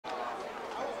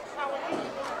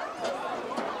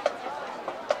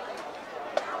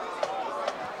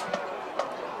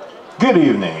Good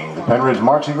evening. The Pennridge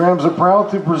Marching Rams are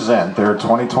proud to present their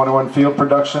 2021 field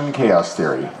production, Chaos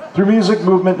Theory. Through music,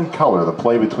 movement, and color, the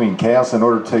play between chaos and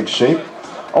order takes shape,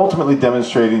 ultimately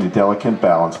demonstrating the delicate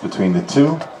balance between the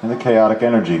two and the chaotic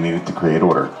energy needed to create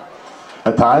order.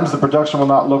 At times, the production will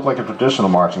not look like a traditional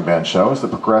marching band show, as the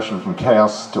progression from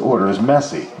chaos to order is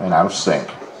messy and out of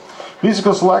sync.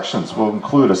 Musical selections will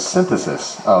include a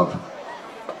synthesis of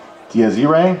Dies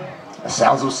Irae,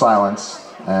 Sounds of Silence,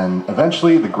 and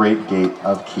eventually The Great Gate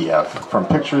of Kiev, from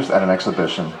pictures at an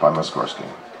exhibition by Muskorsky.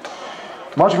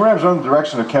 Marching Rams are under the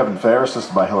direction of Kevin Fair,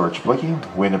 assisted by Hilary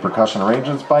Chblicki. Wind and percussion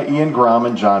arrangements by Ian Grom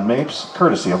and John Mapes,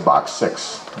 courtesy of Box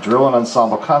 6. Drill and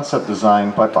ensemble concept design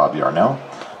by Bob Yarnell.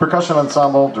 Percussion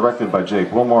ensemble directed by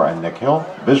Jake Wilmore and Nick Hill.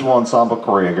 Visual ensemble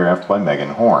choreographed by Megan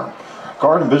Horn.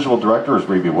 Guard and visual director is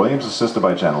Reby Williams, assisted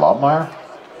by Jen Laubmeyer.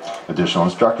 Additional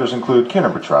instructors include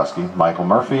Kieran Petrosky, Michael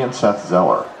Murphy, and Seth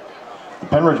Zeller. The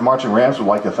Pennridge Marching Rams would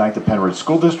like to thank the Pennridge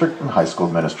School District and High School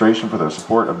Administration for their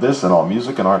support of this and all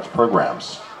music and arts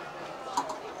programs.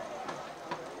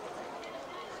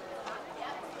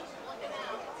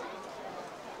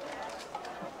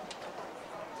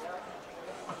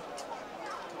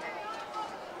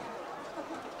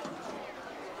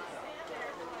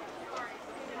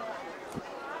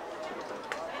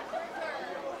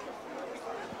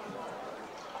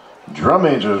 Drum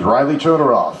majors Riley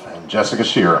Chodoroff and Jessica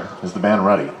Shearer. Is the band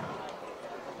ready?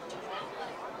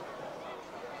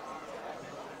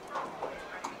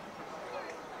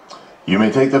 You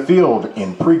may take the field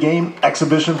in pre-game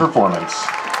exhibition performance.